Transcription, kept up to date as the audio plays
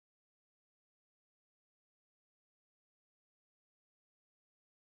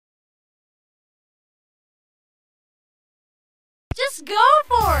Let's go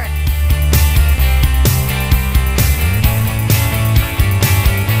for it!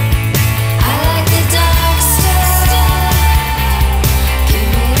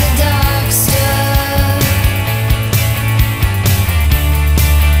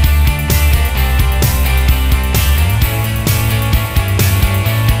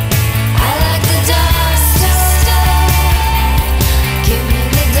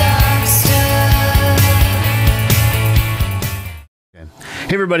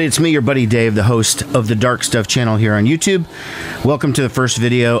 Hey everybody, it's me, your buddy Dave, the host of the Dark Stuff channel here on YouTube. Welcome to the first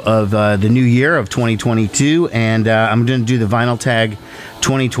video of the new year of 2022, and I'm going to do the vinyl tag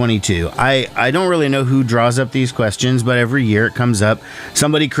 2022. I don't really know who draws up these questions, but every year it comes up.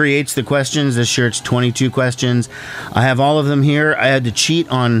 Somebody creates the questions. This year it's 22 questions. I have all of them here. I had to cheat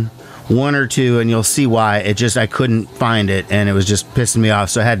on one or two, and you'll see why. I couldn't find it, and it was just pissing me off,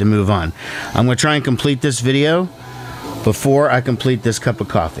 so I had to move on. I'm going to try and complete this video before I complete this cup of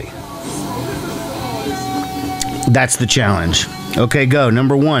coffee. That's the challenge. Okay, go.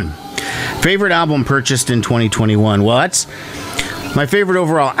 Number one, favorite album purchased in 2021. Well, that's my favorite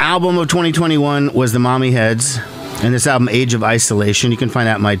overall album of 2021 was the Mommy Heads, and this album, Age of Isolation. You can find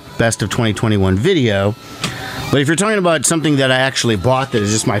out my best of 2021 video. But if you're talking about something that I actually bought that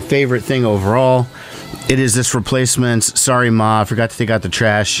is just my favorite thing overall, it is this Replacements Sorry Ma, I Forgot to Take Out the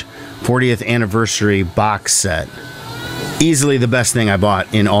Trash 40th Anniversary box set. Easily the best thing I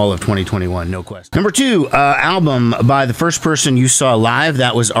bought in all of 2021, no question. Number two, album by the first person you saw live.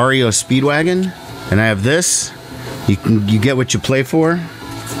 That was REO Speedwagon. And I have this. You get what you play for.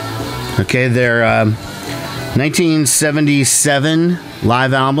 Okay, their 1977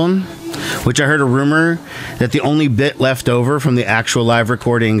 live album, which I heard a rumor that the only bit left over from the actual live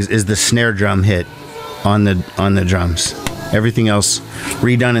recordings is the snare drum hit on the drums. Everything else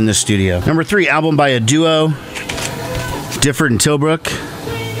redone in the studio. Number three, album by a duo, Difford and Tilbrook,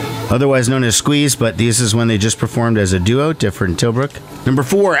 otherwise known as Squeeze, but this is when they just performed as a duo, Difford and Tilbrook. Number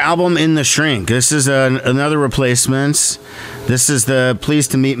four, album In the Shrink. This is another Replacements. This is the Pleased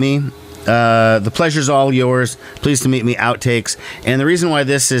to Meet Me. The Pleasure's All Yours, Pleased to Meet Me outtakes. And the reason why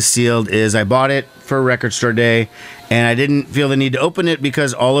this is sealed is I bought it for Record Store Day, and I didn't feel the need to open it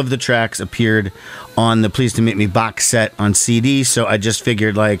because all of the tracks appeared on the Pleased to Meet Me box set on CD, so I just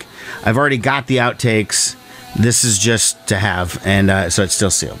figured, like, I've already got the outtakes. This is just to have, and so it's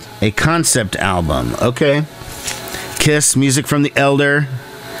still sealed. A concept album. Okay. Kiss, Music from the Elder.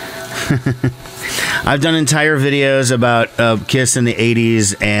 I've done entire videos about Kiss in the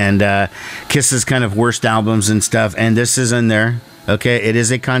 80s and Kiss's kind of worst albums and stuff, and this is in there. Okay, it is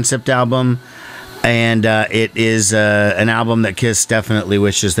a concept album, and it is an album that Kiss definitely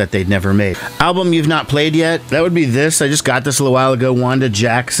wishes that they'd never made. Album you've not played yet, that would be this. I just got this a little while ago, Wanda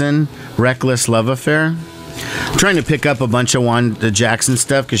Jackson, Reckless Love Affair. I'm trying to pick up a bunch of Wanda Jackson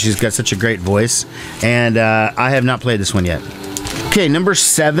stuff because she's got such a great voice, and I have not played this one yet. Okay, number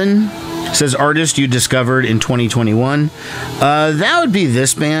seven says artist you discovered in 2021. That would be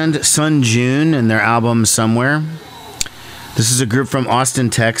this band, Sun June, and their album Somewhere. This is a group from Austin,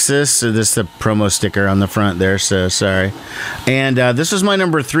 Texas. So this is the promo sticker on the front there, so sorry. And this was my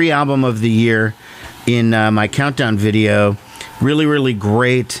number three album of the year in my countdown video. Really, really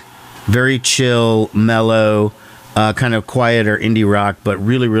great. Very chill, mellow, kind of quieter indie rock, but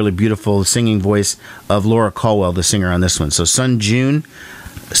really, really beautiful singing voice of Laura Caldwell, the singer on this one. So Sun June,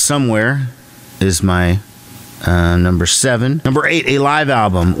 Somewhere is my number seven. Number eight, a live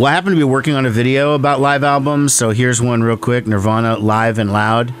album. Well, I happen to be working on a video about live albums, so here's one real quick, Nirvana Live and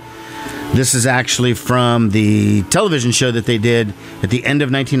Loud. This is actually from the television show that they did at the end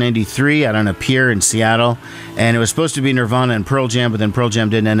of 1993 out on a pier in Seattle. And it was supposed to be Nirvana and Pearl Jam, but then Pearl Jam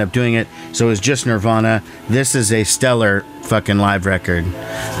didn't end up doing it, so it was just Nirvana. This is a stellar fucking live record.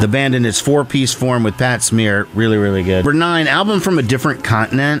 The band in its four-piece form with Pat Smear, really, really good. Number nine, album from a different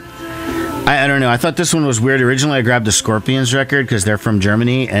continent. I don't know. I thought this one was weird. Originally, I grabbed the Scorpions record because they're from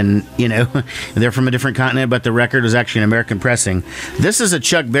Germany and, you know, they're from a different continent, but the record was actually an American pressing. This is a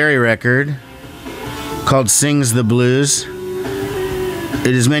Chuck Berry record called Sings the Blues.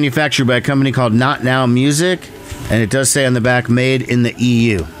 It is manufactured by a company called Not Now Music, and it does say on the back, made in the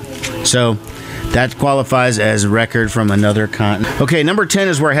EU. So that qualifies as a record from another continent. Okay, number 10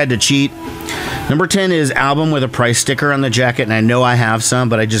 is where I had to cheat. Number 10 is album with a price sticker on the jacket, and I know I have some,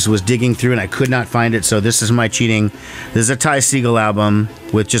 but I just was digging through and I could not find it, so this is my cheating. This is a Ty Segall album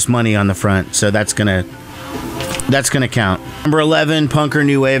with just money on the front, so that's gonna count. Number 11, punk or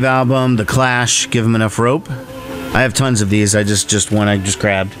new wave album, The Clash, Give 'Em Enough Rope. I have tons of these, just one I just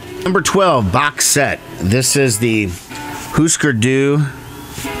grabbed. Number 12, box set. This is the Husker Du,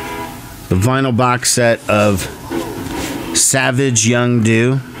 the vinyl box set of Savage Young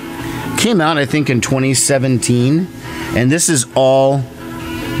Do. Came out, I think, in 2017. And this is all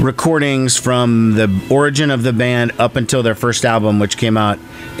recordings from the origin of the band up until their first album, which came out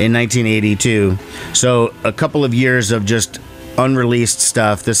in 1982. So a couple of years of just unreleased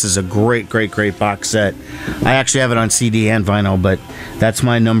stuff. This is a great box set. I actually have it on CD and vinyl, but that's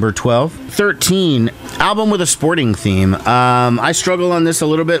my number 12. 13, album with a sporting theme. I struggle on this a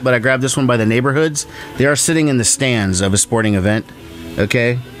little bit, but I grabbed this one by the Neighborhoods. They are sitting in the stands of a sporting event.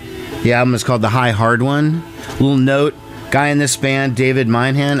 Okay, the album is called The High Hard One. Little note, guy in this band, David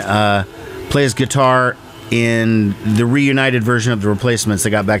Minehan, plays guitar in the reunited version of The Replacements that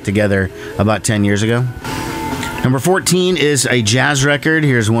got back together about 10 years ago. Number 14 is a jazz record.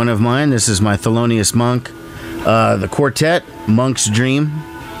 Here's one of mine. This is my Thelonious Monk, the quartet, Monk's Dream.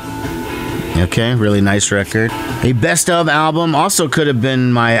 Okay, really nice record. A best of album, also could have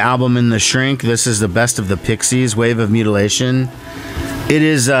been my album in the shrink. This is the Best of the Pixies, Wave of Mutilation. It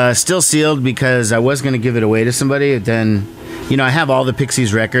is still sealed because I was going to give it away to somebody. Then, you know, I have all the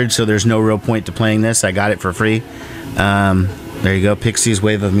Pixies records, so there's no real point to playing this. I got it for free. There you go, Pixies,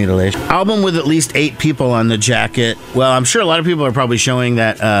 Wave of Mutilation. Album with at least 8 people on the jacket. Well, I'm sure a lot of people are probably showing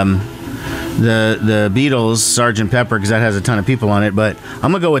that the Beatles, Sgt. Pepper, because that has a ton of people on it, but I'm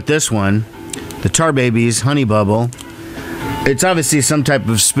going to go with this one, the Tar Babies, Honey Bubble. It's obviously some type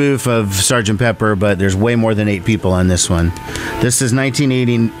of spoof of Sgt. Pepper, but there's way more than 8 people on this one. This is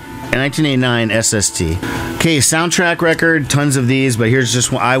 1989 SST. Okay, soundtrack record, tons of these, but here's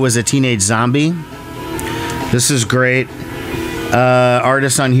just one. I Was a Teenage Zombie. This is great.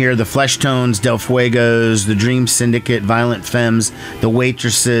 Artists on here: The Fleshtones, Del Fuegos, The Dream Syndicate, Violent Femmes, The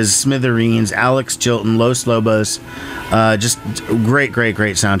Waitresses, Smithereens, Alex Chilton, Los Lobos. Just great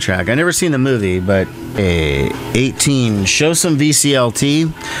soundtrack. I never seen the movie, but 18. Show some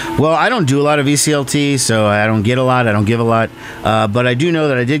VCLT. Well, I don't do a lot of VCLT, so I don't get a lot. I don't give a lot. But I do know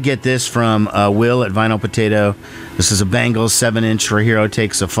that I did get this from Will at Vinyl Potato. This is a Bangles 7-inch for Hero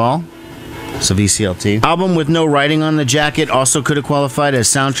Takes a Fall. So VCLT. Album with no writing on the jacket also could have qualified as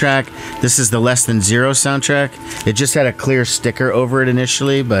soundtrack. This is the Less Than Zero soundtrack. It just had a clear sticker over it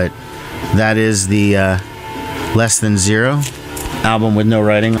initially, but that is the Less Than Zero album with no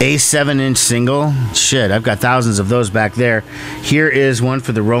writing. A 7-inch single. Shit, I've got thousands of those back there. Here is one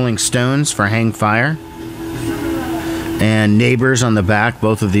for the Rolling Stones for Hang Fire. And Neighbors on the back,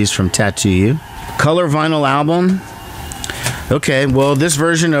 both of these from Tattoo You. Color vinyl album. Okay, well, this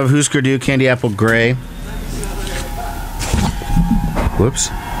version of Husker Du Candy Apple Gray. Whoops.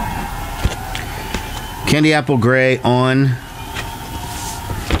 Candy Apple Gray on.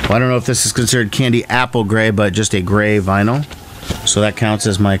 Well, I don't know if this is considered Candy Apple Gray, but just a gray vinyl. So that counts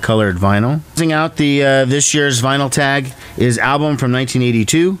as my colored vinyl. Closing out the this year's vinyl tag is album from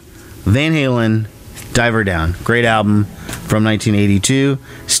 1982, Van Halen, Diver Down. Great album from 1982.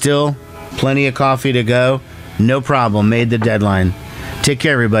 Still plenty of coffee to go. No problem. Made the deadline. Take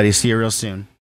care, everybody. See you real soon.